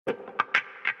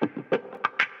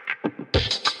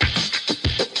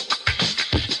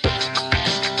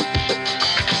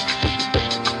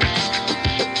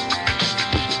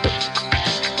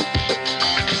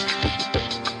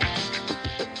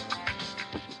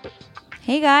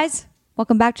Hey guys,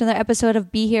 welcome back to another episode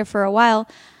of Be Here for a While.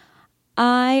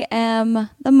 I am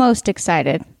the most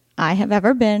excited I have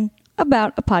ever been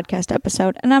about a podcast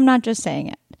episode, and I'm not just saying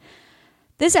it.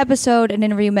 This episode and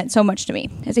interview meant so much to me.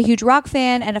 As a huge rock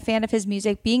fan and a fan of his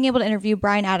music, being able to interview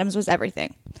Bryan Adams was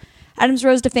everything. Adams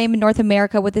rose to fame in North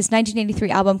America with his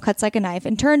 1983 album Cuts Like a Knife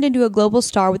and turned into a global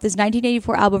star with his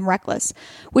 1984 album Reckless,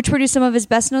 which produced some of his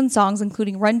best-known songs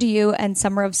including Run to You and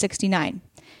Summer of '69.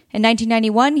 In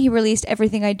 1991, he released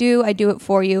Everything I Do It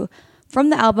For You from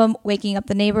the album Waking Up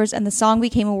the Neighbours, and the song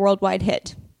became a worldwide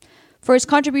hit. For his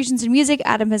contributions in music,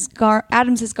 Adams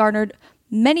has garnered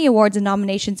many awards and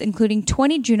nominations, including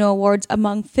 20 Juno Awards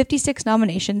among 56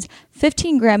 nominations,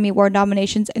 15 Grammy Award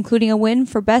nominations, including a win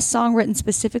for Best Song Written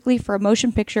specifically for a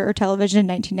motion picture or television in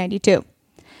 1992.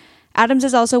 Adams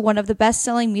is also one of the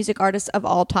best-selling music artists of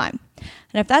all time.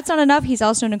 And if that's not enough, he's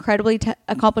also an incredibly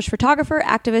accomplished photographer,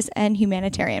 activist, and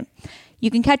humanitarian.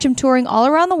 You can catch him touring all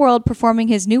around the world performing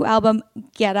his new album,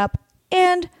 Get Up,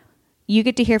 and you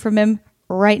get to hear from him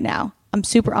right now. I'm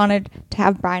super honored to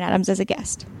have Bryan Adams as a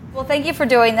guest. Well, thank you for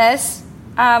doing this.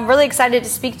 I'm really excited to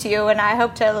speak to you, and I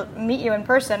hope to meet you in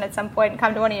person at some point and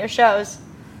come to one of your shows.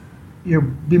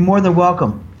 You'll be more than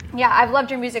welcome. Yeah, I've loved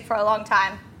your music for a long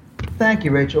time. Thank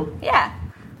you, Rachel. Yeah.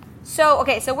 So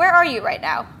where are you right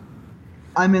now?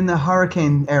 I'm in the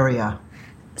hurricane area.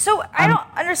 So I don't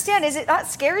understand. Is it not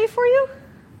scary for you?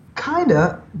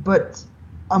 Kinda, but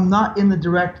I'm not in the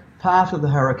direct path of the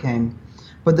hurricane.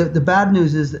 But the bad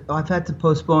news is that I've had to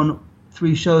postpone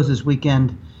 3 shows this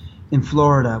weekend in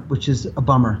Florida, which is a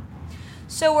bummer.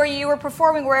 So where you were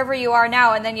performing wherever you are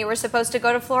now, and then you were supposed to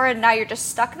go to Florida, and now you're just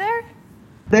stuck there?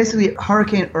 Basically,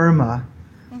 Hurricane Irma,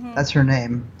 that's her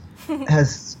name,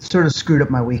 has sort of screwed up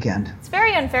my weekend. It's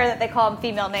very unfair that they call them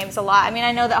female names a lot. I mean,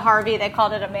 I know that Harvey, they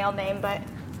called it a male name, but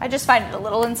I just find it a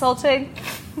little insulting.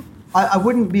 I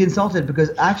wouldn't be insulted because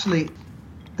actually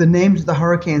the names of the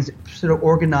hurricanes sort of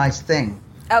organized thing.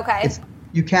 Okay.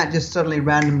 You can't just suddenly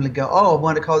randomly go, I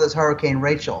want to call this hurricane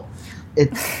Rachael.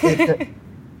 It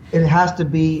has to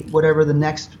be whatever the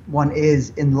next one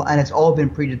is, and it's all been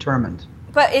predetermined.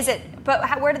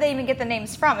 Where do they even get the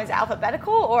names from? Is it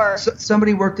alphabetical or?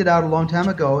 Somebody worked it out a long time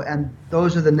ago, and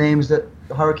those are the names that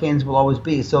hurricanes will always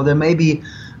be. So there may be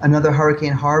another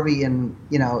Hurricane Harvey in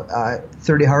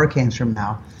 30 hurricanes from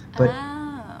now. But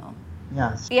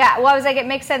yes. Yeah. Well, I was like, it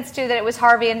makes sense too that it was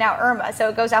Harvey and now Irma, so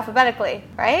it goes alphabetically,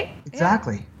 right?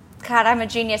 Exactly. Yeah. God, I'm a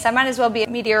genius. I might as well be a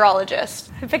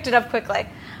meteorologist. I picked it up quickly.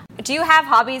 Do you have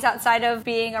hobbies outside of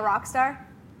being a rock star?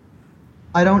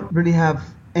 I don't really have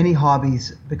any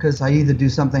hobbies because I either do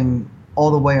something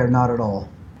all the way or not at all.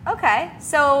 Okay,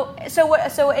 so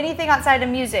anything outside of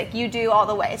music you do all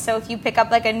the way. So if you pick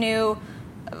up like a new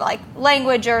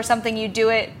language or something, you do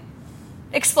it.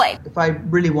 Explain. If I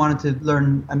really wanted to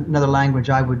learn another language,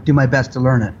 I would do my best to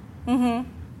learn it. Mm-hmm.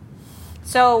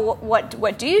 So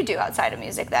what do you do outside of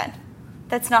music then?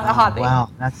 That's not a hobby. Wow,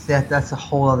 that's a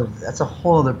whole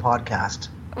other podcast.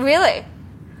 Really?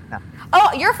 Yeah.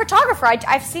 Oh, you're a photographer.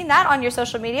 I've seen that on your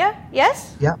social media.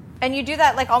 Yes? Yeah. And you do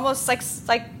that almost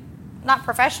not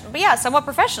professional, but yeah, somewhat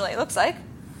professionally, it looks like.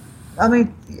 I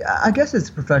mean, I guess it's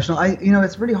professional.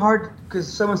 It's really hard because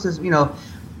someone says,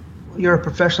 you're a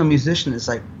professional musician. It's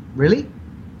like, really?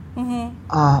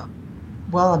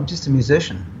 Mm-hmm. Well, I'm just a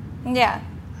musician. Yeah.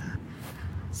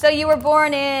 So you were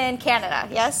born in Canada,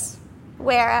 yes?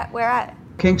 Where at?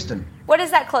 Kingston. What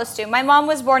is that close to? My mom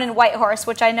was born in Whitehorse,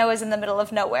 which I know is in the middle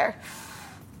of nowhere.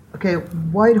 Okay,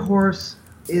 Whitehorse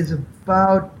is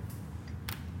about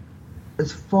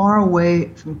as far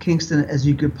away from Kingston as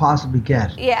you could possibly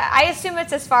get. Yeah, I assume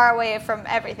it's as far away from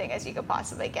everything as you could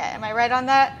possibly get. Am I right on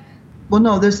that? Well,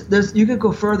 no, there's you could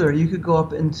go further. You could go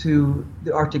up into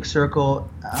the Arctic Circle.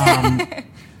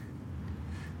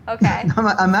 Okay.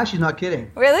 I'm actually not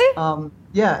kidding. Really?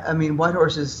 Yeah, I mean,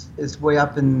 Whitehorse is way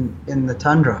up in the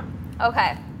tundra.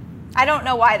 Okay. I don't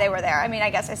know why they were there. I mean,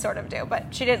 I guess I sort of do, but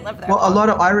she didn't live there. Well, a lot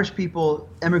of Irish people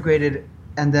emigrated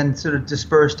and then sort of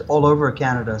dispersed all over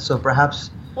Canada, so perhaps...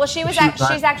 Well, she's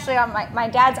actually on my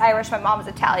dad's Irish, my mom's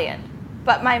Italian.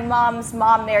 But my mom's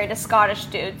mom married a Scottish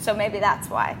dude, so maybe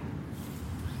that's why.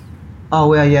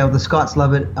 Oh, yeah, well, the Scots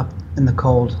love it up in the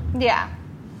cold. Yeah.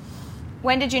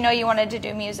 When did you know you wanted to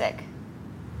do music?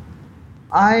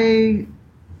 I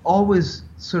always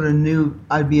sort of knew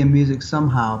I'd be in music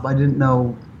somehow, but I didn't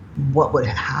know what would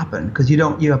happen because you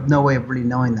have no way of really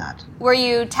knowing that. Were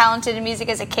you talented in music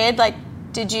as a kid?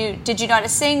 Did you know how to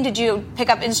sing? Did you pick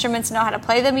up instruments and know how to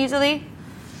play them easily?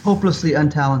 Hopelessly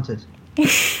untalented.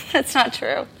 That's not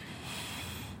true.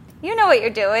 You know what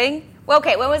you're doing. Well,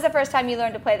 okay, when was the first time you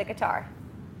learned to play the guitar?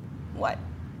 What,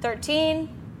 13?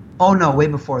 Oh, no, way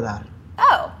before that.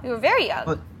 you were very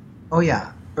young. Oh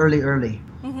yeah, early.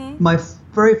 My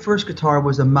very first guitar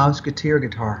was a Mousketeer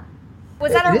guitar.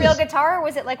 Was that a real guitar, or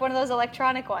was it like one of those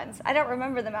electronic ones? I don't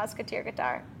remember the Mousketeer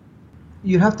guitar.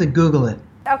 You'd have to Google it.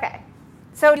 Okay.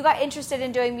 So you got interested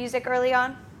in doing music early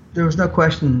on? There was no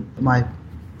question. My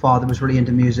father was really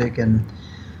into music, and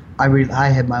I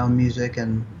had my own music,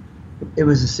 and it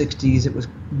was the 60s. It was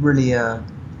really a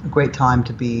great time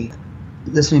to be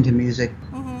listening to music.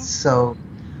 Mm-hmm. So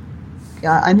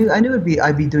yeah, I knew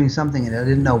I'd be doing something in it. I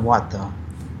didn't know what though.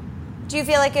 Do you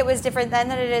feel like it was different then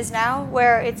than it is now,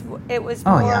 where it was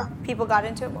more people got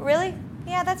into it? Really?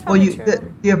 Yeah, that's probably true.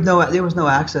 There was no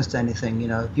access to anything. You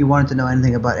know, if you wanted to know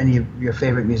anything about any of your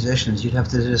favorite musicians, you'd have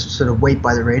to just sort of wait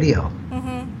by the radio.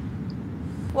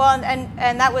 Mm-hmm. Well,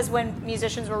 and that was when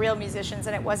musicians were real musicians,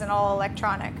 and it wasn't all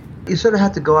electronic. You sort of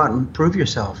had to go out and prove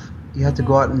yourself. You had to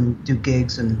go out and do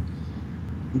gigs and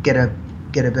get a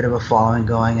bit of a following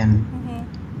going, and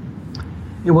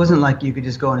it wasn't like you could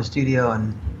just go in a studio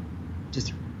and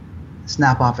just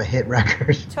snap off a hit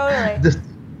record. Totally.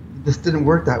 This didn't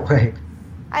work that way.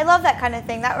 I love that kind of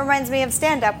thing. That reminds me of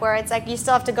stand-up, where it's like you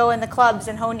still have to go in the clubs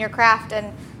and hone your craft,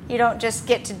 and you don't just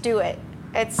get to do it.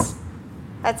 That's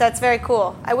very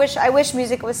cool. I wish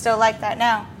music was still like that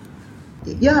now.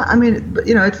 Yeah, I mean, but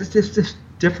it's just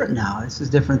different now. It's a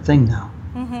different thing now.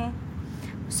 Mm-hmm.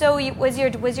 So was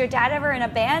your dad ever in a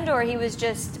band, or he was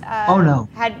just no,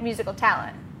 had musical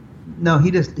talent? No,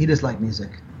 he just liked music.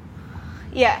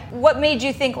 Yeah. What made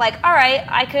you think like, all right,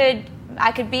 I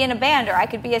could be in a band, or I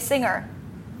could be a singer?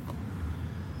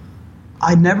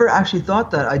 I never actually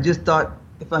thought that. I just thought,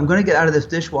 if I'm going to get out of this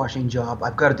dishwashing job,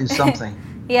 I've got to do something.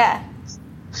 Yeah.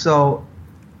 So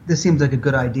this seems like a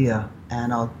good idea,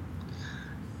 and I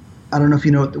don't know if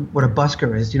you know what a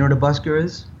busker is. Do you know what a busker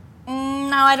is?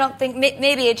 No, I don't think.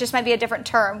 Maybe it just might be a different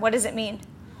term. What does it mean?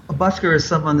 A busker is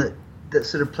someone that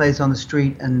sort of plays on the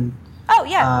street, and oh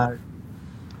yeah.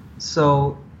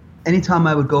 So anytime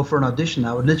I would go for an audition,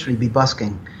 I would literally be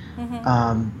busking,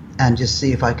 and just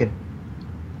see if I could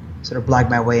sort of blag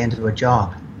my way into a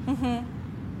job. Mm-hmm.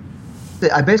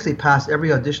 I basically passed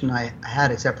every audition I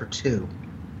had except for 2.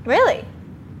 Really?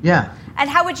 Yeah. And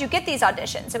how would you get these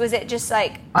auditions? Was it just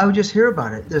like... I would just hear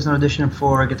about it. There's an audition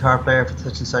for a guitar player for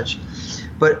such and such.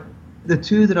 But the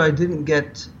 2 that I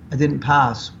didn't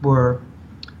pass were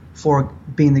for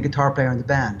being the guitar player in the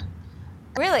band.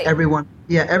 Really? Every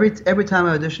time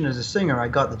I auditioned as a singer, I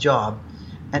got the job.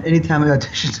 And any time I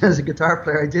auditioned as a guitar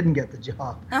player, I didn't get the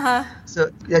job. Uh-huh.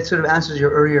 So that sort of answers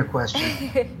your earlier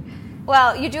question.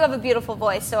 Well, you do have a beautiful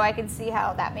voice, so I can see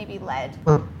how that maybe led.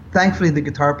 Well, thankfully, the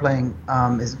guitar playing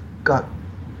has got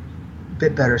a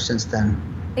bit better since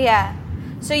then. Yeah.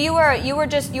 So you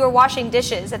were washing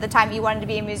dishes at the time you wanted to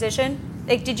be a musician?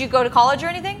 Like, did you go to college or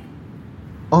anything?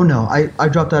 Oh no, I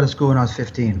dropped out of school when I was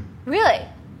 15. Really?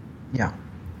 Yeah.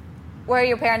 Were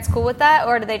your parents cool with that,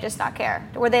 or did they just not care?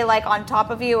 Were they like on top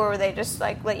of you, or were they just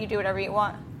like let you do whatever you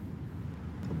want?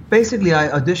 Basically, I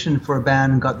auditioned for a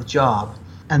band and got the job,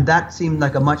 and that seemed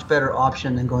like a much better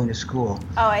option than going to school.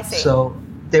 Oh, I see. So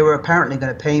they were apparently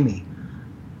going to pay me,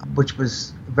 which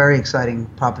was a very exciting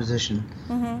proposition.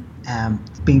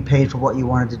 Mm-hmm. Being paid for what you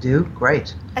wanted to do,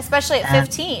 great. Especially at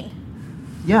 15.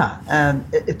 Yeah, and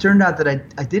it turned out that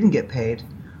I didn't get paid,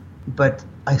 but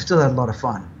I still had a lot of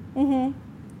fun. Mm-hmm.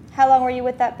 How long were you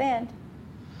with that band?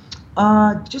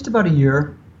 Just about a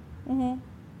year. Mm-hmm.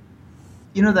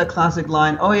 You know that classic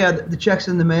line, oh yeah, the check's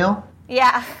in the mail?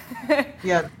 Yeah.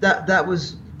 Yeah, that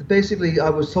was basically, I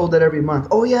was told that every month.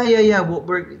 Oh yeah, well,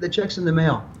 the check's in the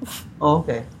mail. Oh,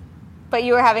 okay. But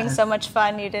you were having so much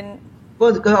fun, you didn't...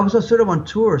 Well, I was sort of on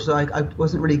tour, so I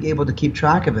wasn't really able to keep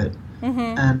track of it.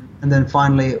 Mm-hmm. And then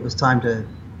finally it was time to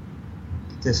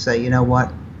just say, you know what,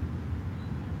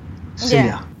 see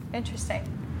ya. Interesting.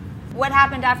 What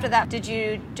happened after that? Did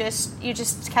you just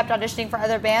kept auditioning for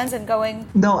other bands and going?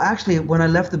 No, actually, when I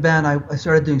left the band, I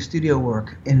started doing studio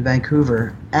work in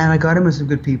Vancouver, and I got in with some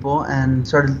good people and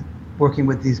started working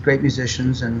with these great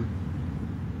musicians. And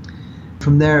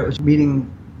from there, it was meeting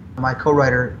my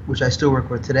co-writer, which I still work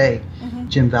with today,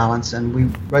 Jim Valance, and we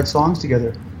write songs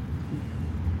together.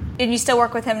 And you still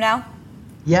work with him now?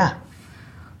 Yeah.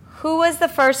 Who was the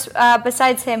first,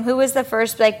 besides him, who was the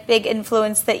first like big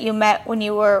influence that you met when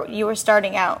you were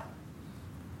starting out?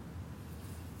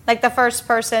 Like the first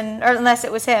person, or unless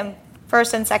it was him,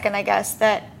 first and second, I guess,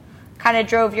 that kind of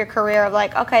drove your career of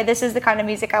like, okay, this is the kind of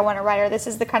music I want to write, or this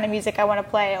is the kind of music I want to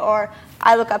play, or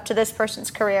I look up to this person's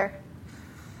career.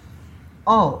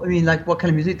 Oh, I mean, like what kind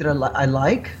of music did I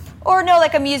like? Or no,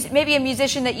 like maybe a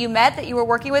musician that you met that you were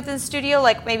working with in the studio,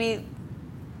 like maybe...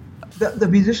 The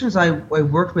musicians I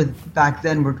worked with back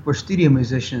then were studio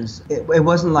musicians. It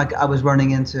wasn't like I was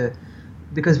running into,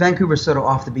 because Vancouver's sort of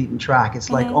off the beaten track. It's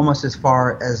like almost as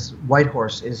far as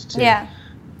Whitehorse is to,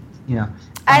 you know.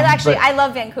 I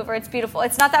love Vancouver. It's beautiful.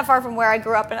 It's not that far from where I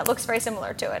grew up, and it looks very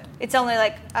similar to it. It's only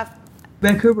like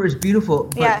Vancouver is beautiful,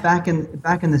 but back in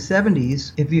the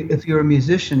 70s, if you're a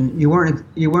musician, you weren't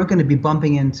going to be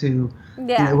bumping into.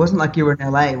 You know, it wasn't like you were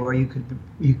in LA where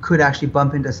you could actually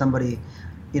bump into somebody,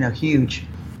 you know, huge.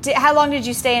 How long did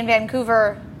you stay in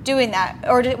Vancouver doing that,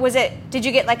 or did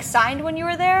you get like signed when you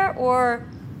were there, or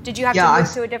did you have to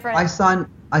move to a different? I signed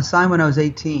when I was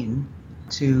 18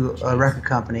 to a record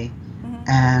company,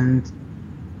 and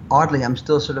oddly, I'm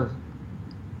still sort of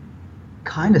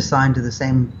kind of signed to the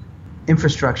same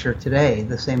infrastructure today,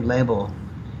 the same label.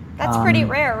 That's pretty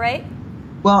rare, right?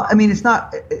 Well, I mean, it's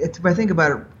not. If I think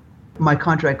about it, my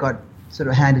contract got sort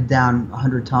of handed down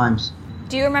 100 times.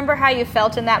 Do you remember how you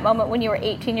felt in that moment when you were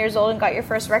 18 years old and got your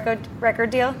first record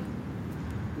deal?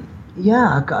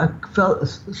 Yeah, I felt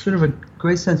sort of a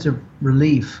great sense of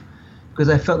relief, because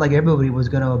I felt like everybody was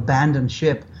going to abandon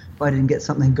ship if I didn't get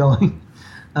something going.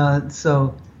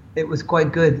 So it was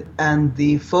quite good. And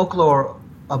the folklore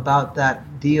about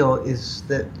that deal is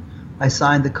that I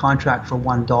signed the contract for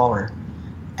 $1.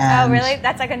 And oh, really?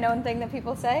 That's like a known thing that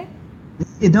people say?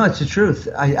 No, it's the truth.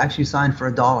 I actually signed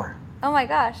for $1. Oh my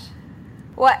gosh.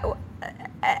 What?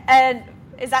 And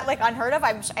is that like unheard of?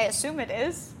 I assume it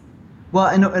is.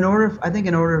 Well, in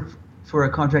order for a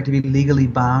contract to be legally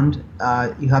bound,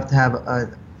 you have to have a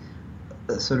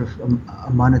sort of a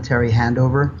monetary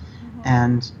handover,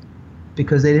 and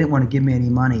because they didn't want to give me any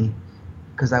money,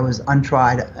 because I was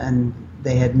untried and I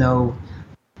had no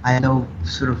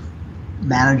sort of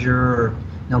manager or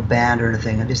no band or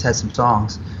anything. I just had some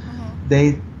songs.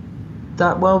 They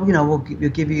thought, well, you know, we'll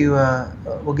give you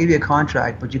a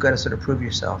contract, but you got to sort of prove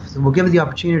yourself. So we'll give you the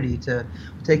opportunity to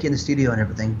take you in the studio and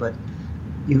everything, but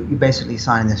you basically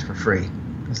sign this for free.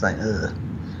 It's like, ugh.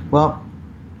 Well,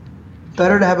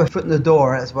 better to have a foot in the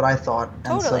door, is what I thought.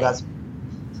 And totally. so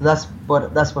that's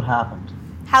what happened.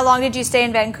 How long did you stay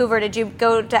in Vancouver? Did you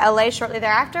go to LA shortly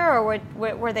thereafter, or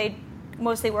were they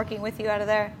mostly working with you out of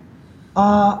there?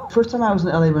 First time I was in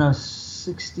LA when I was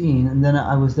 16, and then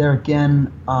I was there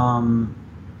again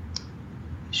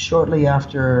shortly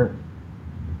after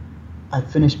I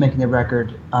finished making the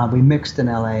record. We mixed in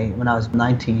LA when I was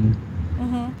 19.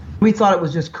 We thought it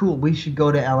was just cool. We should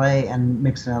go to LA and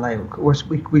mix in LA. Of course,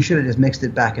 we should have just mixed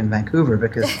it back in Vancouver,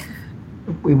 because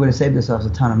we would have saved ourselves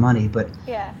a ton of money. But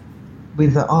we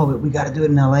thought, oh, we got to do it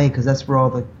in LA, because that's where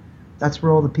all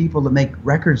the people that make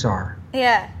records are.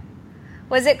 Yeah.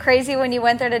 Was it crazy when you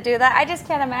went there to do that? I just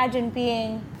can't imagine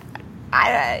being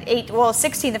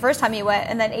 16 the first time you went,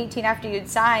 and then 18 after you'd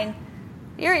signed.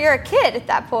 You're a kid at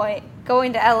that point,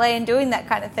 going to LA and doing that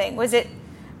kind of thing. Was it,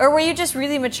 or were you just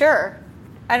really mature?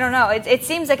 I don't know. It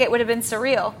seems like it would have been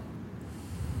surreal.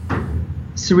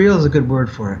 Surreal is a good word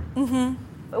for it.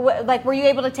 Like, were you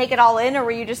able to take it all in, or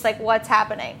were you just like, what's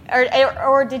happening?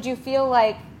 Or did you feel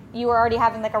like you were already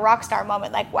having like a rock star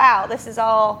moment? Like, wow, this is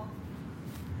all...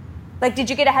 Like,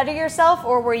 did you get ahead of yourself,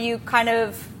 or were you kind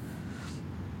of,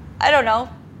 I don't know,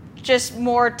 just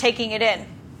more taking it in?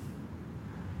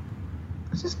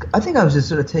 I think I was just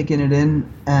sort of taking it in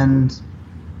and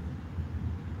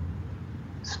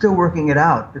still working it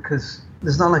out, because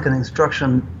there's not like an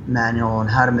instruction manual on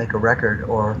how to make a record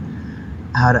or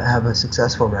how to have a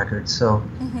successful record. So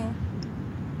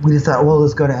we just thought, well,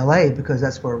 let's go to LA, because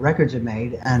that's where records are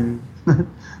made, and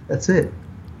that's it.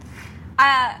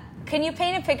 Can you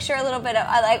paint a picture a little bit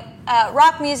of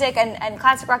rock music and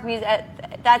classic rock music?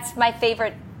 That's my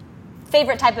favorite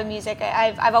type of music.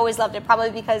 I've always loved it,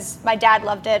 probably because my dad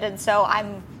loved it, and so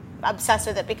I'm obsessed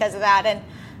with it because of that. And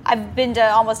I've been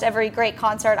to almost every great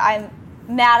concert. I'm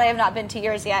mad I have not been to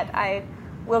yours yet. I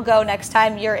will go next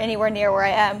time you're anywhere near where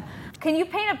I am. Can you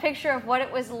paint a picture of what it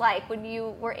was like when you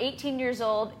were 18 years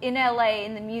old in LA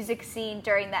in the music scene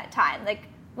during that time? Like,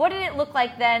 what did it look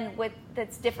like then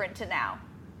that's different to now?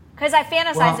 Because I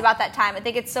fantasize about that time. I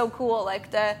think it's so cool. Like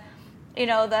the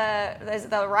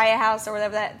Riot House or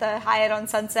whatever, the Hyatt on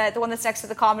Sunset, the one that's next to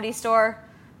the Comedy Store,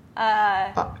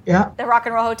 the Rock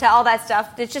and Roll Hotel, all that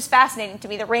stuff. It's just fascinating to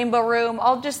me. The Rainbow Room,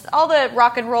 all the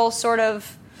rock and roll sort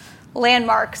of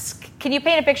landmarks. Can you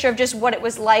paint a picture of just what it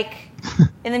was like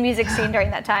in the music scene during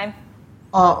that time?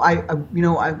 I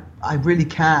really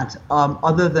can't.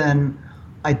 Other than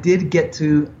I did get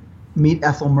to meet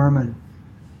Ethel Merman.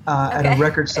 At a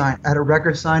record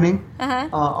signing.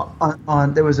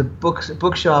 There was a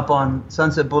bookshop on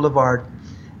Sunset Boulevard,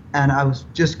 and I was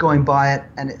just going by it,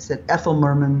 and it said Ethel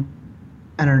Merman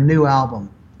and her new album.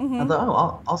 I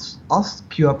thought, oh, I'll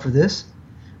queue up for this,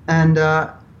 and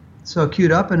so I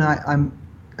queued up, and I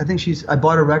think I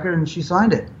bought a record, and she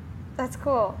signed it. That's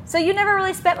cool. So you never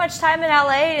really spent much time in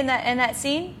LA in that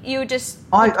scene? You just...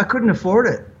 I couldn't afford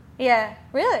it. Yeah,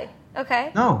 really?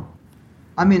 Okay. No.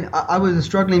 I mean, I was a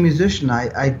struggling musician.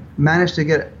 I managed to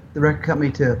get the record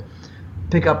company to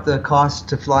pick up the cost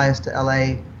to fly us to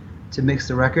LA to mix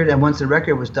the record, and once the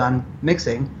record was done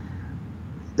mixing,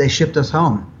 they shipped us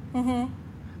home. Mm-hmm.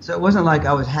 So it wasn't like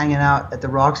I was hanging out at the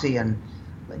Roxy and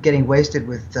getting wasted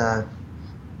with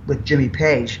Jimmy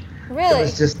Page. Really? It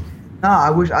was just... No, I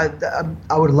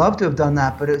would love to have done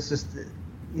that, but it's just,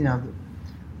 you know.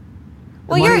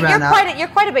 Well, you're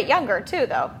quite a bit younger too,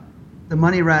 though. The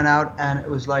money ran out, and it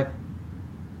was like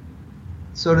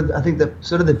sort of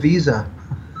the visa.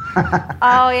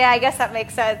 Oh yeah, I guess that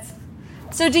makes sense.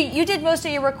 So you did most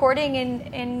of your recording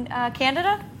in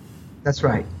Canada? That's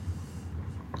right.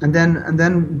 And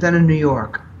then in New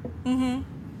York. Mm-hmm.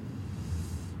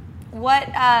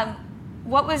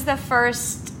 What was the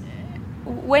first?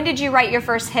 When did you write your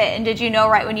first hit, and did you know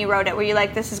right when you wrote it? Were you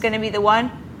like, this is going to be the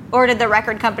one? Or did the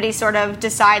record company sort of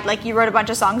decide, like, you wrote a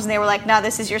bunch of songs and they were like, no,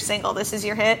 this is your single, this is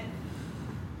your hit?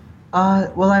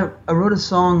 Well, I wrote a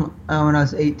song when I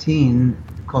was 18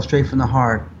 called Straight from the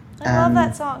Heart. I love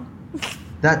that song.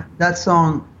 that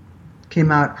song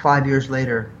came out 5 years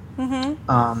later,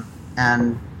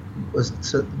 and was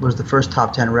the first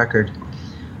top 10 record.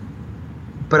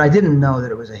 But I didn't know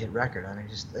that it was a hit record. I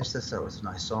just thought it was a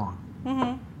nice song.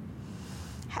 Mm-hmm.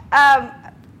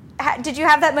 Did you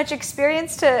have that much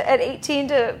experience at 18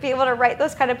 to be able to write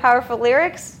those kind of powerful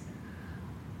lyrics?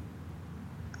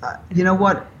 You know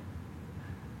what?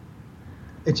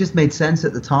 It just made sense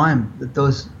at the time that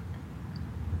those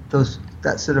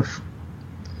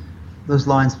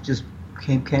lines just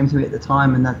came to me at the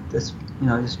time, and I just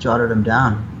jotted them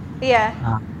down.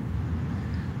 Yeah.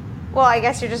 Well, I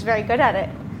guess you're just very good at it.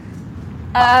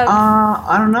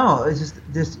 I don't know. It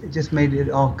just made it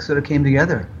all sort of came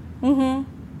together. Mm-hmm.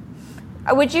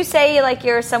 Would you say like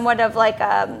you're somewhat of like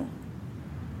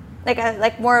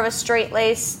more of a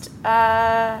straight-laced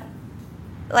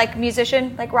like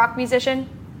musician, like rock musician?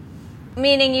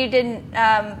 Meaning you didn't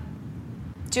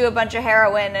do a bunch of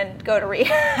heroin and go to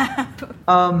rehab.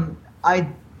 I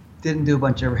didn't do a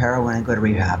bunch of heroin and go to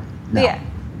rehab. No. Yeah.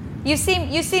 You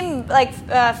seem like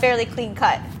fairly clean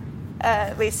cut,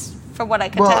 at least from what I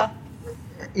can tell.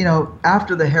 You know,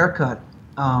 after the haircut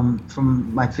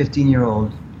from my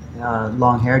 15-year-old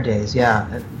long hair days,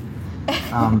 yeah.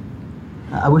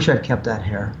 I wish I'd kept that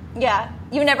hair. Yeah.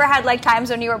 You never had like times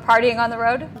when you were partying on the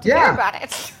road? Yeah. Hear about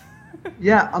it.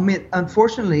 Yeah. I mean,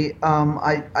 unfortunately,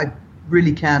 I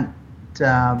really can't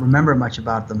remember much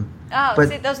about them. Oh, but,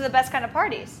 see, those are the best kind of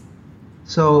parties.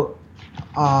 So,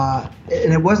 and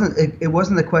it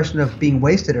wasn't a question of being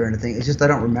wasted or anything. It's just I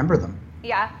don't remember them.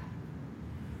 Yeah.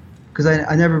 Because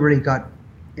I never really got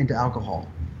into alcohol.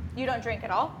 You don't drink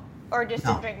at all? Or just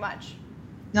didn't drink much?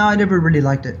 No, I never really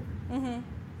liked it. Mm-hmm.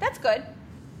 That's good.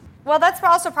 Well, that's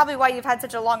also probably why you've had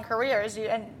such a long career,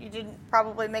 and you didn't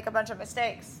probably make a bunch of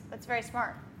mistakes. That's very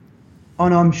smart. Oh,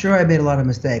 no, I'm sure I made a lot of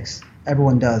mistakes.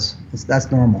 Everyone does.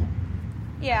 That's normal.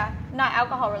 Yeah, not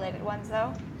alcohol-related ones,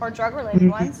 though, or drug-related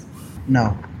ones.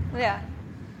 No. Yeah.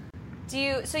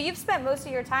 So you've spent most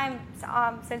of your time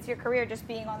since your career just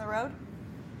being on the road?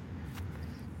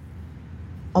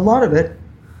 A lot of it.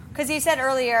 Because you said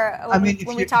earlier if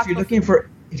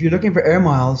you're looking for air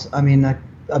miles, I mean,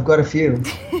 I've got a few.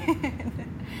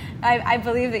 I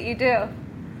believe that you do.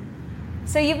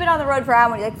 So you've been on the road for how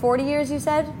many? Like 40 years, you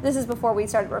said? This is before we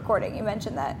started recording. You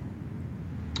mentioned that.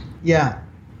 Yeah.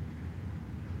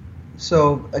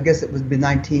 So I guess it would be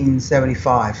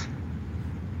 1975.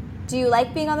 Do you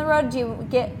like being on the road? Do you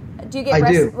get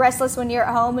restless when you're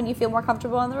at home and you feel more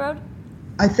comfortable on the road?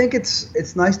 I think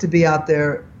it's nice to be out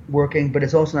there working, but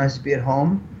it's also nice to be at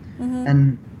home. Mm-hmm.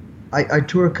 And I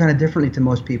tour kind of differently to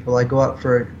most people. I go out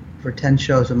for 10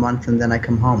 shows a month, and then I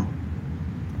come home.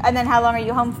 And then how long are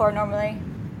you home for normally?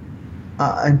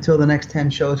 Until the next 10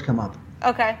 shows come up.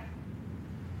 Okay.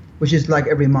 Which is like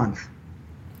every month.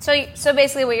 So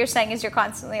basically what you're saying is you're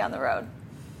constantly on the road.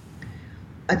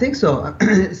 I think so.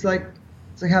 It's like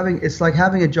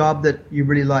having a job that you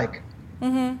really like.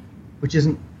 Mm-hmm. Which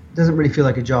doesn't really feel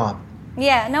like a job.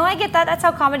 Yeah, no, I get that. That's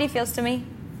how comedy feels to me.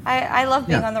 I love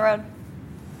being on the road.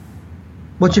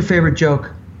 What's your favorite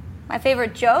joke? My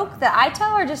favorite joke that I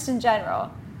tell, or just in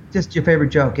general? Just your favorite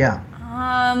joke, yeah.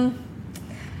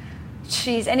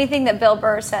 Anything that Bill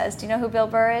Burr says. Do you know who Bill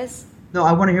Burr is? No,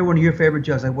 I want to hear one of your favorite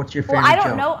jokes. Like, what's your favorite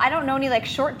joke? Well, I don't know any like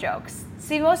short jokes.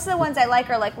 See, most of the ones I like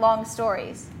are like long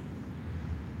stories.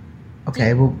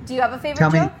 Okay, well, do you have a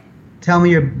favorite joke? Tell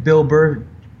me your Bill Burr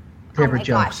favorite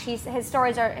jokes. Oh my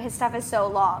gosh, his stuff is so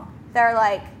long. They're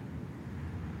like,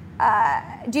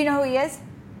 do you know who he is?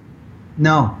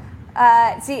 No.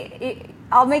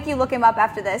 I'll make you look him up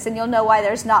after this, and you'll know why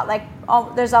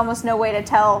there's almost no way to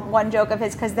tell one joke of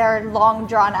his, because they're long,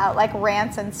 drawn out, like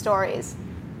rants and stories.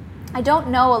 I don't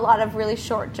know a lot of really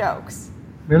short jokes.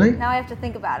 Really? Now I have to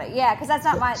think about it. Yeah, because that's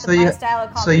not my style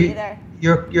of comedy either.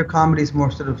 Your comedy's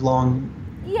more sort of long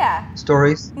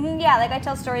stories? Mm-hmm, yeah, like I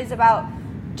tell stories about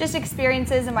just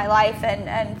experiences in my life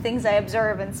and things I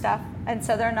observe and stuff. And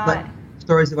so they're not... Like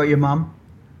stories about your mom?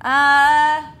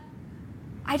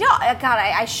 I don't. God,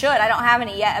 I should. I don't have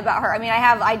any yet about her. I mean, I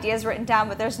have ideas written down,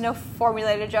 but there's no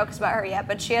formulated jokes about her yet.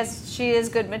 But she is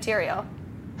good material.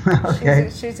 Okay.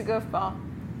 She's a goofball.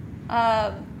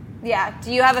 Yeah.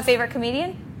 Do you have a favorite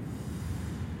comedian?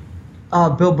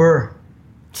 Bill Burr.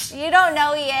 You don't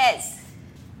know he is.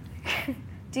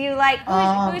 Do you like...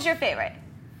 Who's your favorite?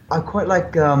 I quite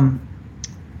like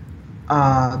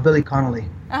Billy Connolly.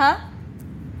 Uh-huh.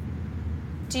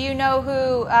 Do you know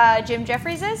who Jim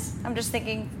Jeffries is? I'm just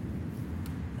thinking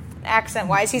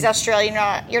accent-wise. He's Australian.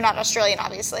 You're not Australian,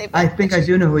 obviously. I think I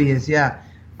do know who he is, yeah.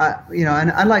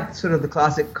 And I like sort of the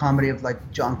classic comedy of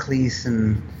like John Cleese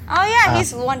and... Oh, yeah,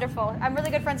 he's wonderful. I'm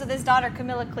really good friends with his daughter,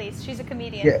 Camilla Cleese. She's a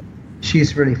comedian. Yeah,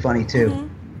 she's really funny, too.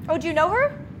 Mm-hmm. Oh, do you know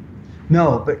her?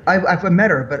 No, but I've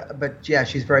met her, but yeah,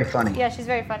 she's very funny. Yeah, she's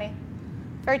very funny.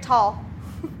 Very tall.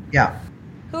 Yeah.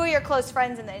 Who are your close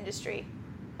friends in the industry?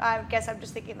 I guess I'm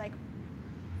just thinking, like,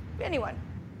 anyone.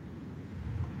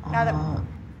 Well,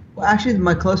 actually,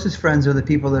 my closest friends are the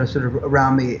people that are sort of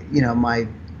around me,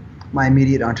 my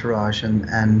immediate entourage. And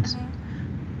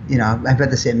I've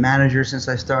had the same manager since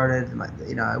I started.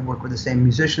 I work with the same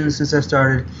musicians since I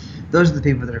started. Those are the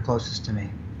people that are closest to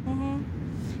me.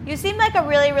 Mm-hmm. You seem like a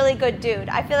really, really good dude.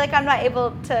 I feel like I'm not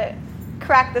able to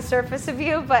crack the surface of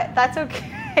you, but that's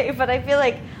okay. But I feel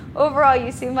like overall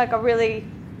you seem like a really...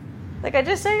 Like I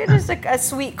just said, you're just like a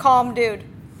sweet, calm dude.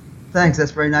 Thanks, that's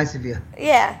very nice of you.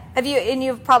 Yeah.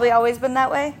 You've probably always been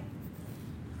that way?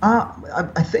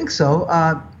 I think so.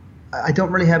 I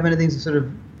don't really have anything to sort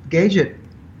of gauge it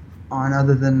on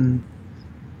other than,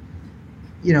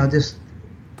 just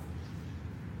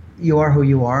you are who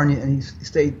you are, and you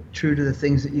stay true to the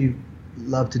things that you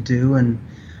love to do, and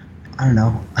I don't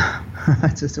know.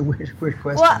 That's just a weird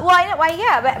question. Well, I know. Why?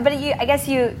 Yeah, but I guess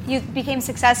you became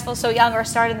successful so young, or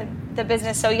started the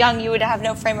business so young. You would have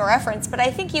no frame of reference. But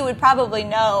I think you would probably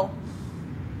know.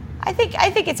 I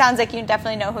think it sounds like you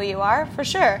definitely know who you are for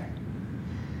sure.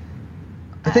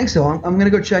 I think so. I'm going to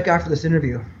go check after this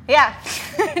interview. Yeah,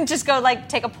 just go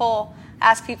take a poll,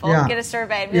 ask people, get a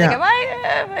survey, and be like,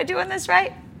 am I doing this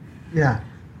right? Yeah.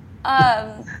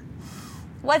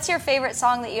 What's your favorite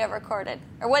song that you ever recorded?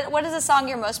 Or what is the song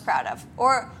you're most proud of?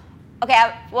 Or,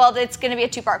 okay, well, it's going to be a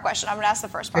two-part question. I'm going to ask the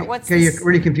first part. You're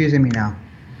really confusing me now.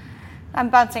 I'm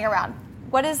bouncing around.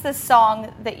 What is the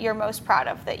song that you're most proud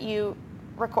of that you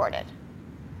recorded?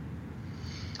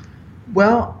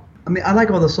 Well, I mean, I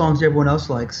like all the songs everyone else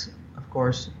likes, of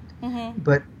course. Mm-hmm.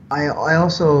 But I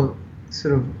also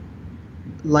sort of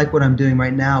like what I'm doing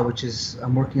right now, which is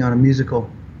I'm working on a musical.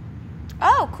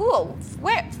 Oh, cool.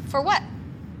 Where? For what?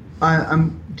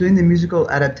 I'm doing the musical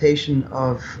adaptation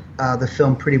of the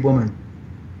film Pretty Woman.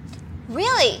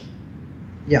 Really?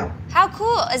 Yeah. How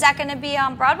cool. Is that going to be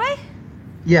on Broadway?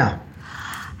 Yeah.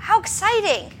 How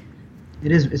exciting.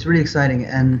 It is. It's really exciting.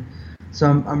 And so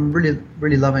I'm really,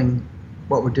 really loving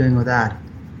what we're doing with that.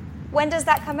 When does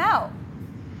that come out?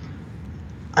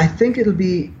 I think it'll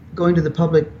be going to the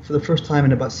public for the first time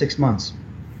in about 6 months.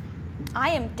 I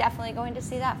am definitely going to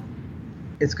see that.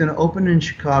 It's going to open in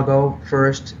Chicago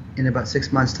first in about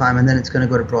 6 months' time, and then it's going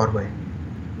to go to Broadway.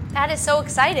 That is so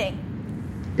exciting.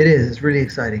 It is. It's really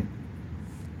exciting.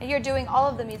 And you're doing all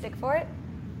of the music for it?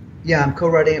 Yeah, I'm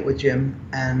co-writing it with Jim,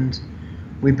 and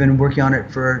we've been working on it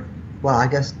for, well, I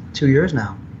guess 2 years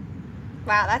now.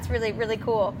 Wow, that's really, really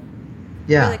cool.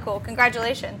 Yeah. Really cool.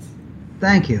 Congratulations.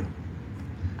 Thank you.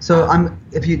 So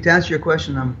to answer your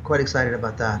question, I'm quite excited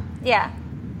about that. Yeah.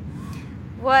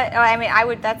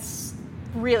 That's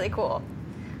really cool.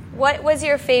 What was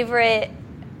your favorite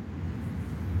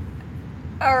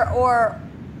or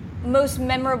most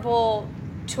memorable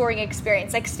touring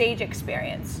experience, like stage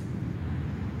experience?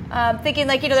 Thinking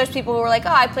there's people who are like,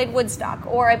 oh, I played Woodstock,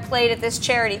 or I played at this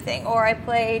charity thing, or I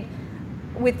played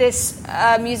with this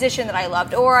musician that I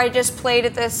loved, or I just played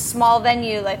at this small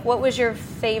venue. What was your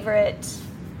favorite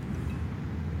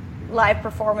live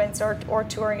performance or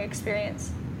touring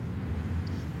experience?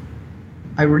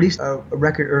 I released a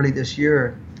record early this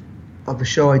year of a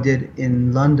show I did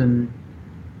in London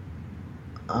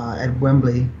at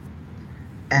Wembley,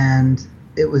 and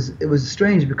it was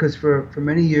strange because for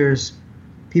many years,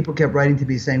 people kept writing to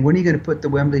me saying, "When are you going to put the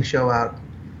Wembley show out?"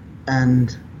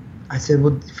 And I said,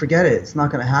 "Well, forget it. It's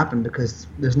not going to happen because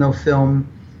there's no film,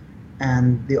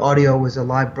 and the audio was a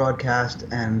live broadcast,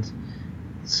 and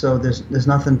so there's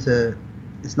nothing to.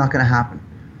 It's not going to happen."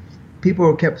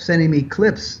 People kept sending me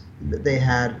clips that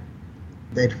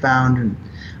they'd found, and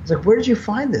I was like, "Where did you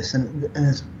find this?" And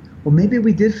it's, well, maybe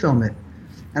we did film it,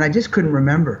 and I just couldn't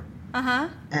remember.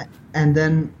 And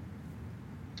then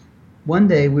one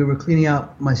day we were cleaning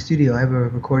out my studio. I have a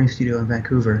recording studio in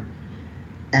Vancouver,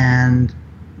 and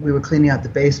we were cleaning out the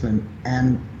basement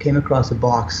and came across a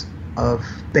box of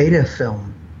beta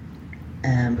film,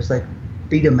 and it was like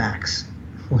Betamax,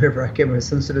 whatever, I can't remember,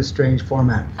 some sort of strange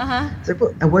format. It's like,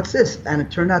 well, and what's this? And it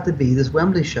turned out to be this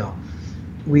Wembley show.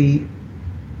 We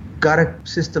got a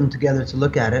system together to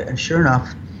look at it, and sure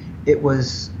enough, it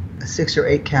was a 6 or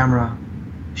 8 camera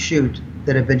shoot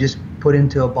that had been just put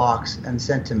into a box and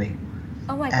sent to me.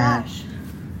 Oh my gosh.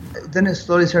 Then it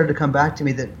slowly started to come back to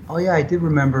me that, oh yeah, I did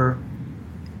remember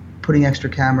putting extra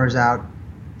cameras out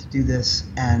to do this,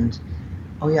 and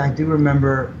oh yeah, I do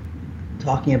remember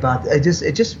talking about it. I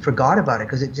just forgot about it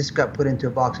because it just got put into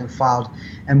a box and filed,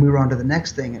 and we were on to the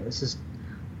next thing. It was just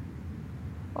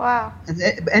wow. And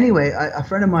anyway, a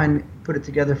friend of mine put it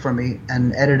together for me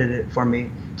and edited it for me.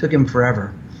 It took him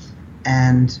forever,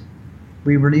 and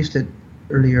we released it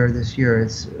earlier this year.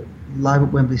 It's live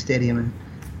at Wembley Stadium in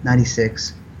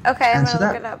 '96. Okay, I'm gonna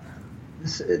look it up.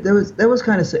 That was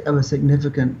kind of a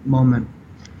significant moment.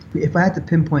 If I had to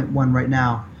pinpoint one right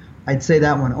now, I'd say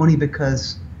that one, only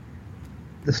because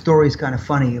the story's kind of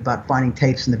funny about finding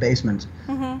tapes in the basement,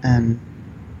 and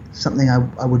something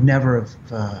I would never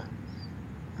have.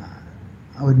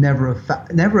 I would never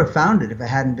have found it if it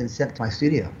hadn't been sent to my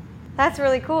studio. That's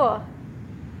really cool.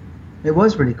 It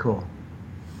was really cool.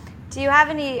 Do you have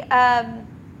any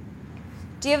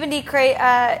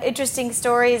interesting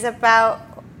stories about,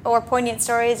 or poignant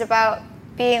stories about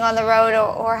being on the road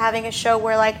or having a show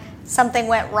where like something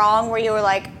went wrong, where you were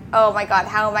like, oh my God,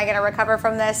 how am I going to recover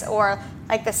from this? Or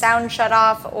like the sound shut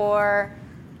off, or...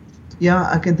 Yeah,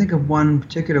 I can think of one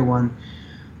particular one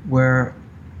where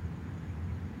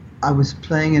I was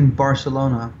playing in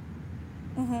Barcelona,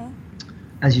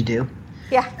 as you do.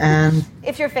 Yeah. And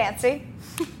if you're fancy.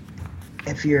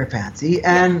 If you're fancy.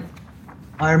 And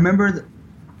I remember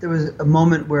there was a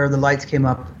moment where the lights came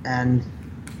up and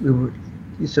we were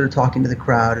sort of talking to the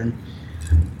crowd,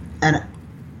 and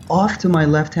off to my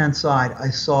left-hand side, I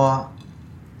saw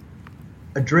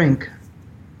a drink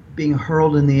being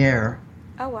hurled in the air.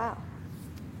 Oh, wow.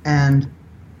 And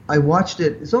I watched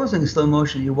it. It's almost like in slow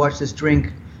motion. You watch this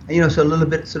drink, and so a little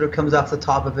bit sort of comes off the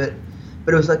top of it,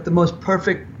 but it was like the most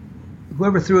perfect.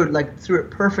 Whoever threw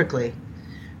it perfectly,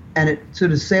 and it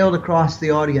sort of sailed across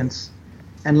the audience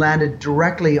and landed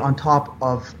directly on top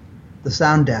of the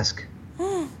sound desk.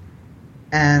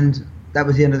 And that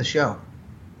was the end of the show.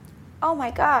 Oh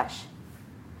my gosh!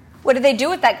 What did they do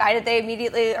with that guy? Did they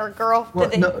immediately, or girl? Well,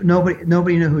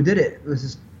 nobody knew who did it. It was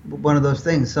just one of those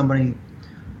things. Somebody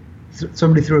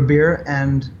threw a beer,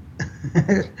 and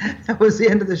that was the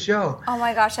end of the show. Oh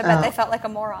my gosh! I bet they felt like a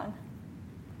moron.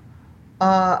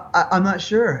 I'm not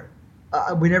sure.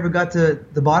 We never got to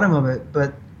the bottom of it,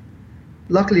 but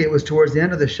luckily it was towards the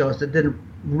end of the show, so it didn't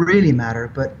really matter.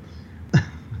 But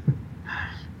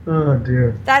oh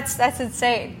dear, that's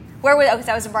insane. Where was? Oh, because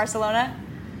that was in Barcelona.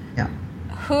 Yeah.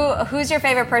 Who's your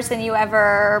favorite person you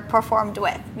ever performed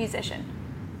with? Musician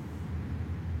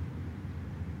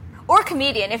or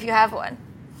comedian, if you have one.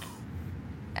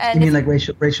 And you mean like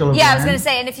Rachael O'Brien? Yeah, I was going to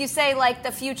say, and if you say like in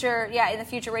the future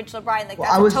Rachael O'Brien, like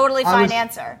that's a totally fine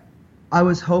answer. I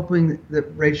was hoping that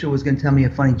Rachael was going to tell me a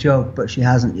funny joke, but she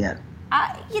hasn't yet.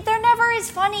 They're never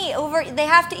as funny. They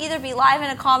have to either be live in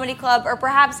a comedy club or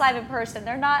perhaps live in person.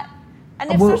 They're not, and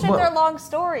especially if they're long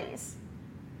stories.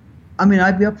 I mean,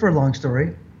 I'd be up for a long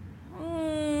story.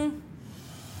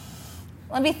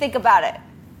 Let me think about it.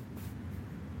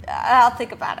 I'll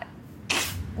think about it.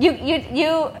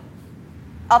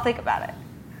 I'll think about it.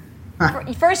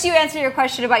 First, you answer your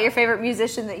question about your favorite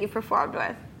musician that you performed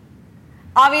with.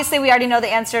 Obviously, we already know the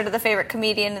answer to the favorite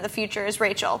comedian in the future is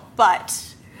Rachael,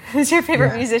 but who's your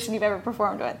favorite musician you've ever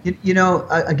performed with?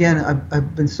 Again,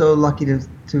 I've been so lucky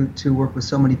to work with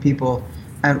so many people.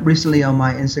 And recently on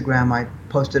my Instagram, I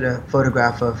posted a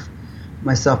photograph of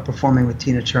myself performing with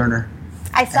Tina Turner.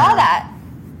 I saw that.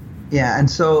 Yeah, and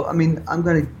so, I mean,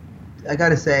 I got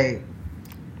to say,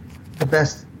 the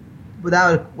best,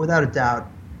 without a doubt,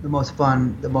 the most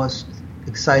fun, the most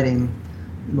exciting,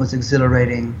 the most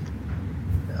exhilarating,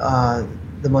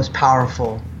 the most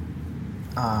powerful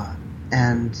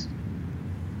and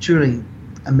truly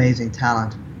amazing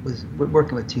talent was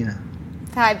working with Tina.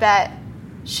 I bet.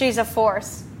 She's a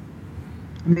force.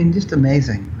 I mean, just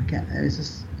amazing. It's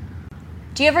just...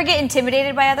 Do you ever get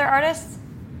intimidated by other artists?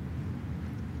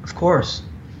 Of course.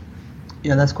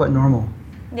 Yeah, that's quite normal.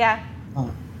 Yeah.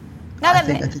 I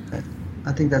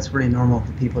think that's really normal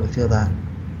for people to feel that.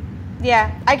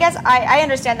 Yeah, I guess I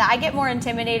understand that. I get more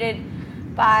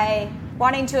intimidated by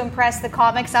wanting to impress the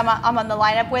comics I'm on the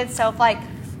lineup with. So if, like,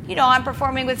 you know, I'm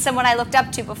performing with someone I looked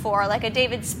up to before, like a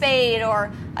David Spade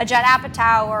or a Judd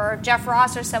Apatow or Jeff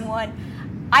Ross or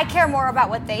someone, I care more about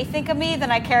what they think of me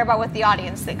than I care about what the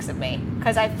audience thinks of me.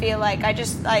 Because I feel like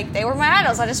they were my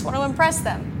idols. I just want to impress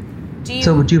them.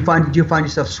 So did you find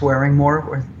yourself swearing more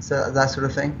or that sort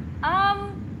of thing?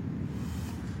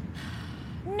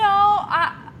 No,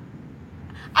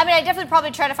 I mean, I definitely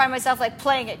probably try to find myself like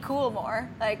playing it cool more,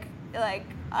 like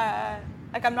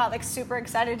I'm not like super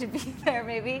excited to be there.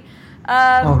 Maybe.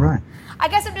 Oh right. I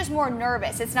guess I'm just more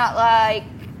nervous. It's not like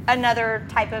another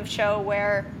type of show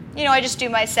where, you know, I just do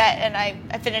my set and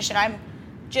I finish it. I'm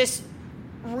just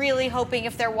really hoping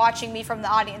if they're watching me from the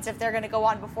audience, if they're going to go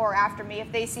on before or after me,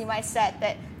 if they see my set,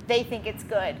 that they think it's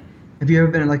good. Have you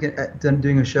ever been like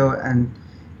doing a show and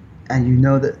you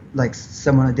know that like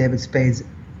someone like David Spade's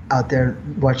out there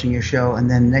watching your show,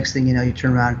 and then next thing you know, you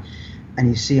turn around and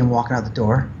you see him walking out the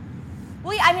door?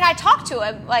 Well, I mean, I talked to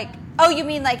him like, oh, you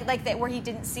mean like that where he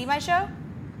didn't see my show,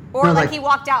 or no, like he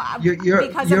walked out because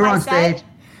you're of my on set? stage.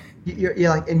 You're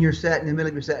like in your set, in the middle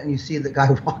of your set, and you see the guy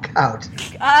walk out.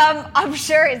 I'm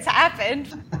sure it's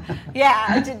happened. Yeah,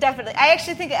 I did, definitely. I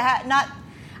actually think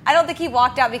I don't think he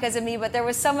walked out because of me, but there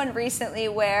was someone recently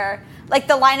where like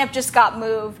the lineup just got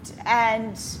moved,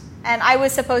 and I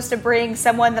was supposed to bring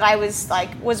someone that I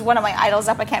was one of my idols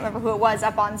up. I can't remember who it was,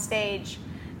 up on stage,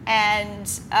 and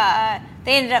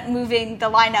they ended up moving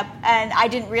the lineup, and I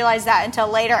didn't realize that until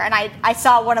later. And I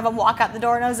saw one of them walk out the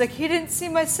door, and I was like, he didn't see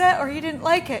my set, or he didn't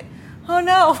like it. Oh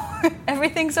no,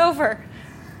 everything's over.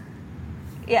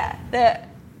 Yeah,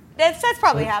 that's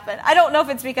probably happened. I don't know if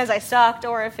it's because I sucked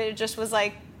or if it just was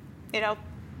like, you know,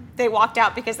 they walked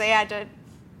out because they had to.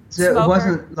 So it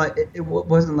wasn't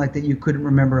like that you couldn't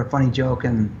remember a funny joke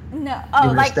and no.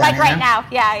 Oh, like right now.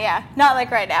 Yeah, not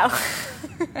like right now.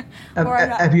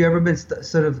 Have you ever been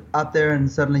sort of up there and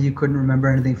suddenly you couldn't remember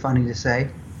anything funny to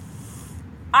say?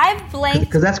 I've blanked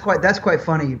because that's quite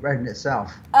funny right in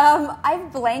itself.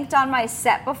 I've blanked on my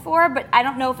set before, but I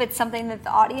don't know if it's something that the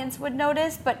audience would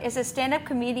notice. But as a stand-up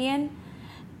comedian,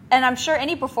 and I'm sure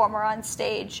any performer on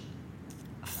stage,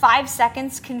 5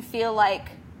 seconds can feel like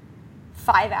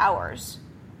 5 hours,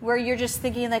 where you're just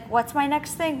thinking like, what's my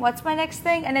next thing? What's my next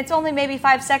thing? And it's only maybe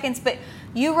 5 seconds, but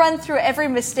you run through every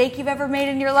mistake you've ever made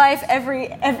in your life. Every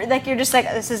like you're just like,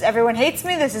 this is everyone hates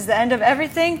me. This is the end of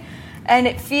everything, and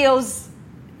it feels.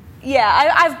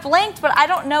 Yeah, I've blanked, but I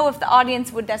don't know if the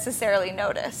audience would necessarily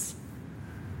notice.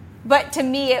 But to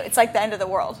me, it's like the end of the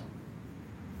world.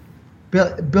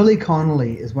 Billy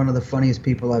Connolly is one of the funniest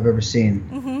people I've ever seen.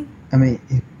 Mm-hmm. I mean,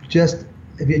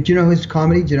 do you know his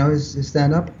comedy? Do you know his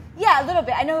stand-up? Yeah, a little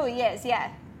bit. I know who he is,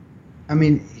 yeah. I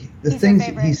mean, the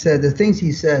things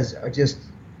he says are just,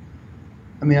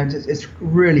 I mean, it's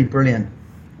really brilliant.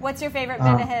 What's your favorite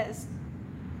bit of his?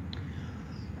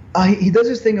 He does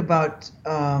this thing about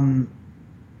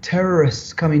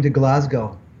terrorists coming to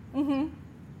Glasgow. Mm-hmm.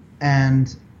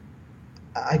 And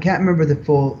I can't remember the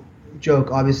full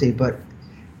joke, obviously, but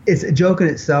it's a joke in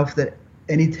itself that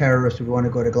any terrorist would want to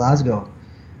go to Glasgow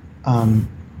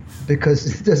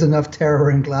because there's enough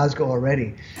terror in Glasgow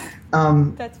already.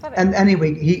 That's funny. And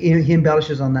anyway, he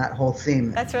embellishes on that whole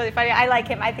theme. That's really funny. I like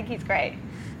him. I think he's great.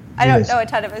 I don't know a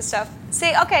ton of his stuff.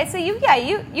 See, okay, so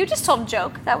you just told a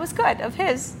joke. That was good of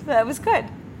his. That was good.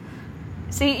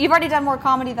 See, you've already done more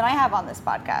comedy than I have on this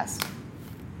podcast.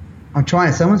 I'm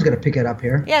trying. Someone's going to pick it up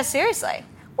here. Yeah, seriously.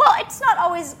 Well, it's not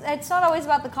always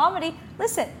about the comedy.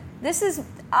 Listen, this is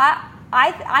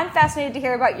I'm fascinated to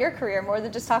hear about your career more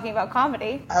than just talking about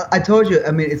comedy. I told you.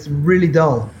 I mean, it's really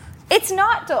dull. It's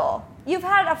not dull. You've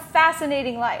had a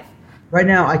fascinating life. Right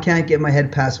now, I can't get my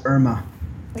head past Irma.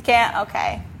 You can't?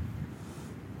 Okay.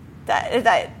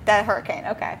 That hurricane,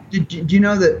 okay. Do you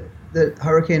know that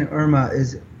Hurricane Irma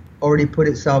is already put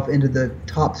itself into the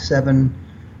top 7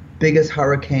 biggest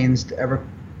hurricanes to ever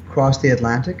cross the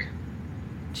Atlantic?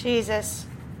 Jesus.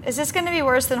 Is this going to be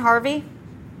worse than Harvey?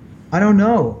 I don't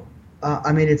know.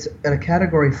 I mean, it's at a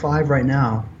Category 5 right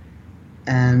now,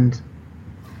 and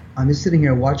I'm just sitting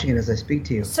here watching it as I speak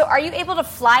to you. So are you able to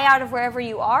fly out of wherever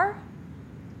you are?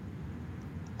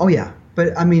 Oh, yeah.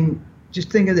 But, I mean, just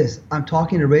think of this. I'm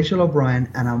talking to Rachael O'Brien,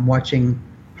 and I'm watching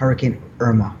Hurricane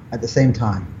Irma at the same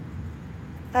time.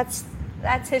 That's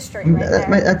history right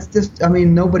there. That's just, I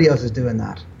mean, nobody else is doing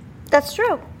that. That's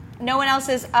true. No one else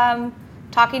is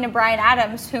talking to Bryan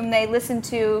Adams, whom they listened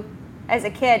to as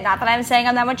a kid. Not that I'm saying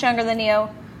I'm that much younger than you,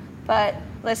 but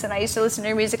listen, I used to listen to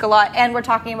your music a lot, and we're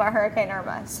talking about Hurricane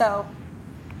Irma, so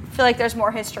I feel like there's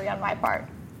more history on my part.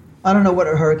 I don't know what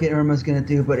Hurricane Irma is going to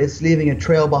do, but it's leaving a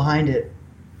trail behind it,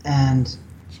 and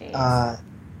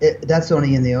that's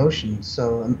only in the ocean.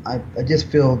 So I just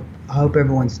feel, I hope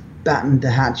everyone's battened the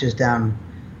hatches down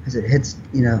as it hits,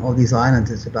 all these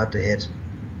islands it's about to hit.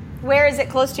 Where is it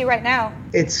close to right now?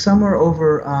 It's somewhere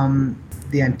over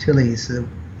the Antilles, the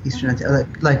Eastern Antilles,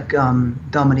 like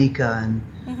Dominica and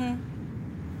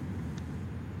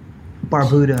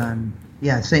Barbuda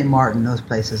and St. Martin, those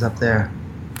places up there.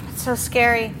 It's so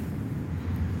scary.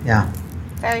 Yeah.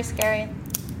 Very scary.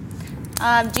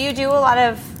 Do you do a lot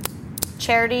of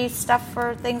charity stuff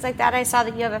for things like that? I saw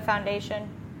that you have a foundation.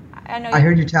 I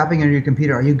heard you tapping on your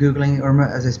computer. Are you Googling Irma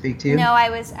as I speak to you? No, I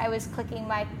was clicking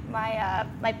my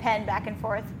pen back and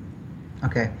forth.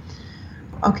 Okay.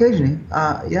 Occasionally,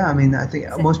 I mean, I think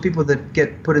most people that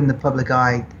get put in the public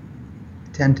eye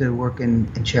tend to work in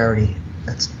charity.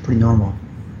 That's pretty normal.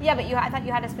 Yeah, but I thought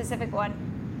you had a specific one.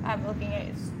 I'm looking at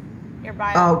your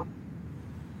bio.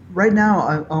 Right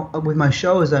now, with my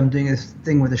shows, I'm doing this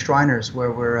thing with the Shriners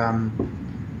where we're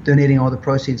donating all the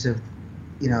proceeds of,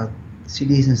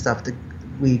 CDs and stuff that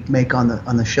we make on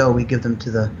the show. We give them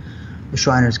to the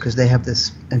Shriners because they have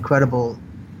this incredible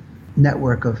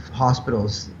network of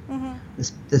hospitals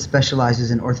that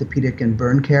specializes in orthopedic and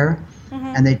burn care,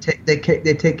 and they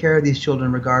take care of these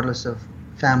children regardless of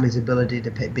family's ability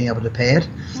to being able to pay it.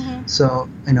 So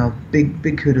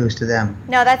big kudos to them.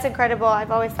 No, that's incredible.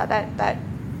 I've always thought that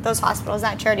those hospitals,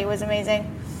 that charity, was amazing.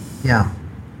 Yeah.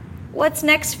 What's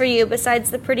next for you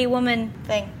besides the Pretty Woman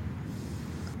thing?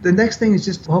 The next thing is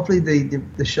just hopefully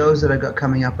the shows that I got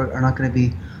coming up are not going to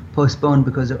be postponed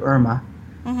because of Irma,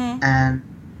 and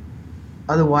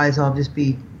otherwise I'll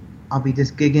be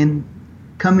just gigging,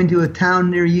 coming to a town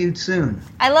near you soon.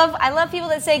 I love people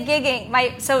that say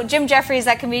gigging. So Jim Jeffries,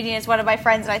 that comedian, is one of my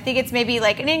friends, and I think it's maybe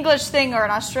like an English thing or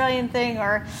an Australian thing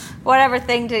or whatever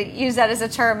thing to use that as a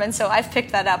term, and so I've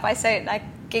picked that up. I say it like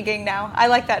gigging now. I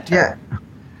like that term.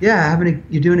 Yeah.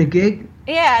 You're doing a gig?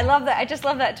 Yeah, I love that. I just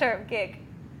love that term, gig.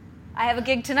 I have a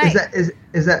gig tonight.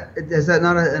 Is that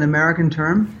not an American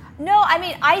term? No, I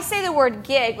mean, I say the word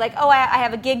gig, like, I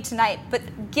have a gig tonight, but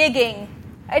gigging,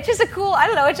 it's just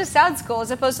it just sounds cool,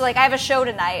 as opposed to like, I have a show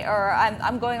tonight, or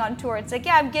I'm going on tour. It's like,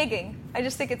 yeah, I'm gigging. I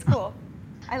just think it's cool.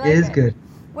 I like it. It is good.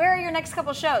 Where are your next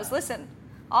couple shows? Listen.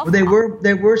 They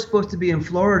were supposed to be in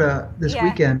Florida this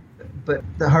weekend, but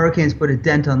the hurricanes put a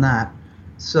dent on that.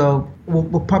 So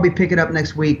we'll probably pick it up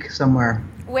next week somewhere.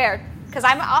 Where? Because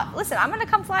I'm going to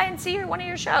come fly and see one of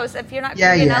your shows if you're not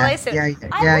going to be in LA soon.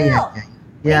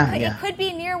 It could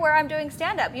be near where I'm doing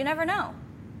stand-up. You never know.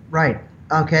 Right.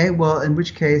 Okay. Well, in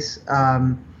which case,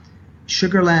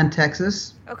 Sugar Land,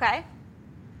 Texas. Okay.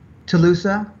 Toulouse.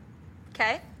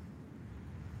 Okay.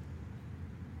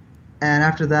 And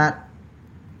after that,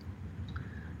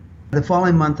 the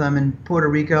following month, I'm in Puerto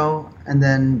Rico and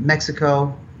then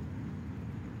Mexico.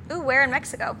 Ooh, where in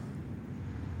Mexico?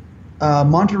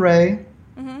 Monterrey,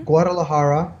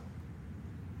 Guadalajara,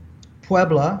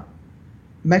 Puebla,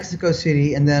 Mexico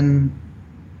City, and then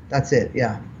that's it.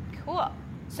 Yeah. Cool.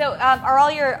 So, are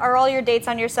all your dates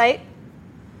on your site?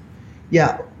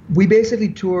 Yeah, we basically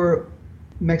tour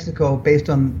Mexico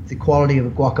based on the quality of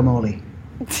the guacamole.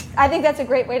 I think that's a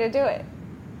great way to do it.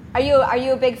 Are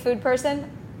you a big food person?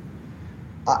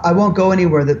 I won't go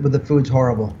anywhere where the food's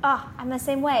horrible. I'm the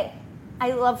same way.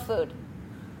 I love food.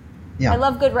 Yeah. I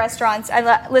love good restaurants.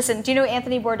 Listen, do you know who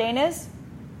Anthony Bourdain is?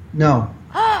 No.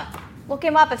 Look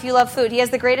him up if you love food. He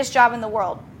has the greatest job in the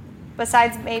world.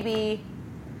 Besides maybe,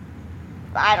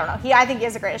 I don't know. I think he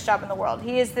has the greatest job in the world.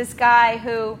 He is this guy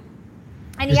who,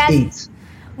 and he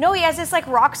has this like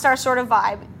rock star sort of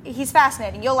vibe. He's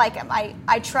fascinating. You'll like him.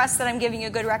 I trust that I'm giving you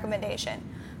a good recommendation.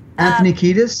 Anthony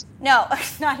Kiedis? No,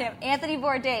 not him. Anthony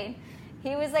Bourdain.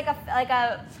 He was like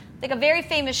a very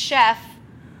famous chef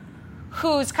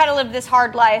who's kind of lived this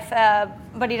hard life,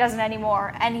 but he doesn't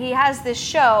anymore. And he has this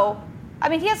show. I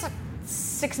mean, he has like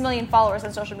 6 million followers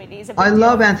on social media. I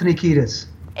love Anthony Kiedis.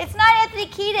 It's not Anthony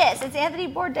Kiedis. It's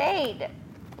Anthony Bourdain.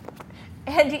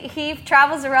 And he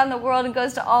travels around the world and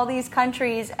goes to all these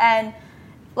countries and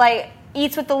like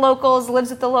eats with the locals, lives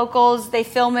with the locals. They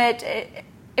film it.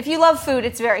 If you love food,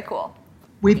 it's very cool.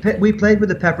 We played with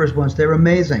the Peppers once. They were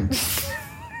amazing.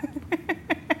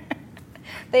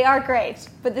 They are great,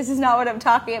 but this is not what I'm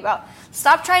talking about.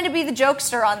 Stop trying to be the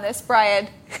jokester on this, Bryan.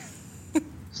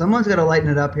 Someone's got to lighten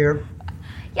it up here.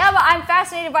 Yeah, but I'm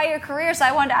fascinated by your career, so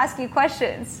I wanted to ask you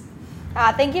questions.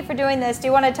 Thank you for doing this. Do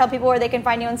you want to tell people where they can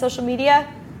find you on social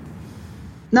media?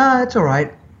 No, it's all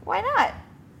right. Why not?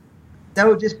 That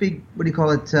would just be, what do you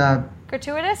call it?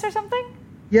 Gratuitous or something?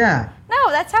 Yeah. No,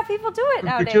 that's how people do it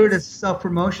nowadays. Gratuitous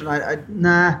self-promotion.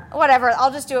 Nah. Whatever.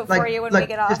 I'll just do it for you when we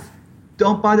get off. Just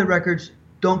don't buy the records.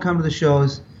 Don't come to the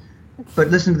shows. But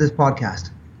listen to this podcast.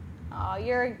 Oh,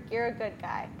 you're a good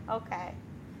guy. Okay.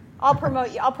 I'll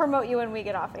promote you. I'll promote you when we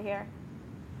get off of here.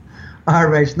 All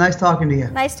right, Rach. Nice talking to you.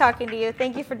 Nice talking to you.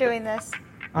 Thank you for doing this.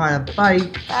 All right. Bye.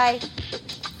 Bye.